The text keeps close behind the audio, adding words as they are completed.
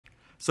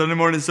Sunday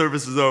morning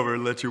service is over.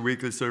 Let your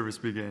weekly service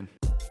begin.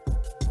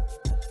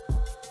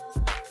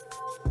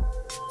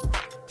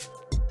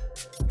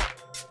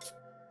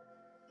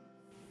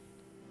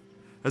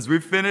 As we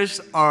finish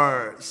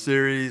our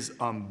series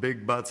on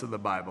big butts of the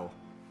Bible,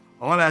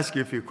 I want to ask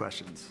you a few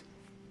questions.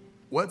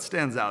 What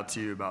stands out to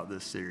you about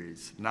this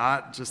series?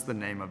 Not just the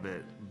name of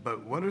it,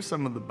 but what are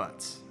some of the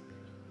buts?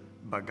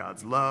 But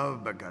God's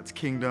love, but God's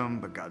kingdom,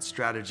 but God's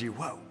strategy.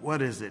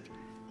 What is it?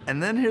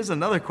 And then here's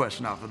another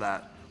question off of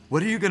that.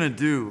 What are you going to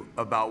do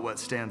about what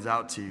stands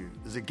out to you?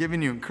 Is it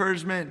giving you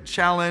encouragement,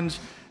 challenge?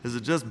 Is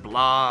it just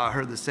blah, I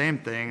heard the same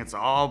thing? It's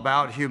all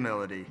about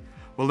humility.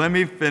 Well, let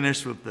me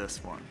finish with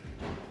this one.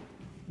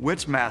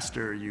 Which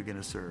master are you going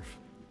to serve?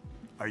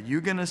 Are you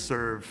going to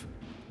serve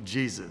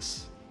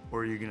Jesus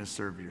or are you going to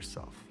serve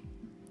yourself?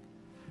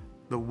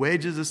 The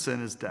wages of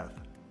sin is death,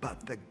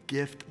 but the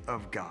gift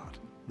of God,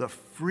 the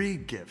free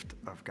gift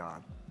of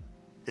God,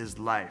 is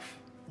life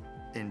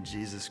in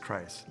Jesus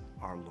Christ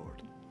our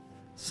Lord.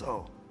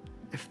 So,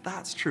 if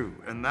that's true,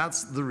 and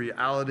that's the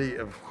reality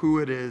of who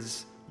it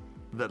is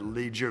that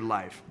leads your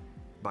life,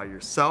 by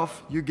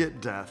yourself you get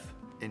death,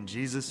 in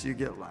Jesus you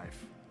get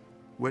life,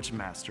 which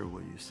master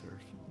will you serve?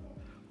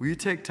 Will you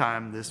take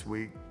time this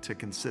week to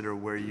consider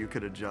where you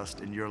could adjust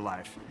in your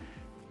life,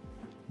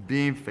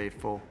 being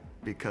faithful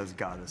because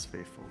God is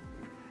faithful,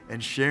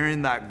 and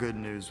sharing that good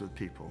news with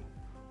people?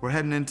 We're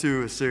heading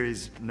into a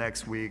series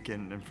next week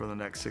and for the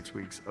next 6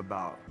 weeks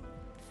about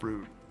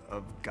fruit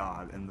of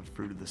God and the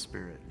fruit of the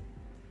Spirit.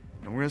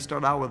 And we're going to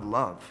start out with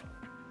love.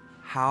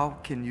 How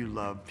can you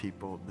love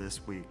people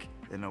this week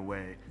in a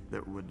way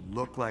that would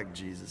look like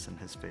Jesus and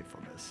his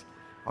faithfulness?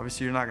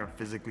 Obviously, you're not going to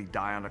physically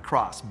die on a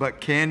cross, but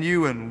can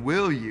you and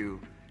will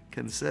you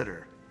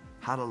consider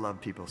how to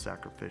love people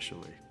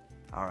sacrificially?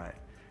 All right.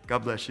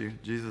 God bless you.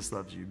 Jesus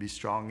loves you. Be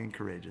strong and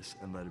courageous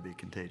and let it be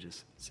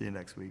contagious. See you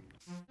next week.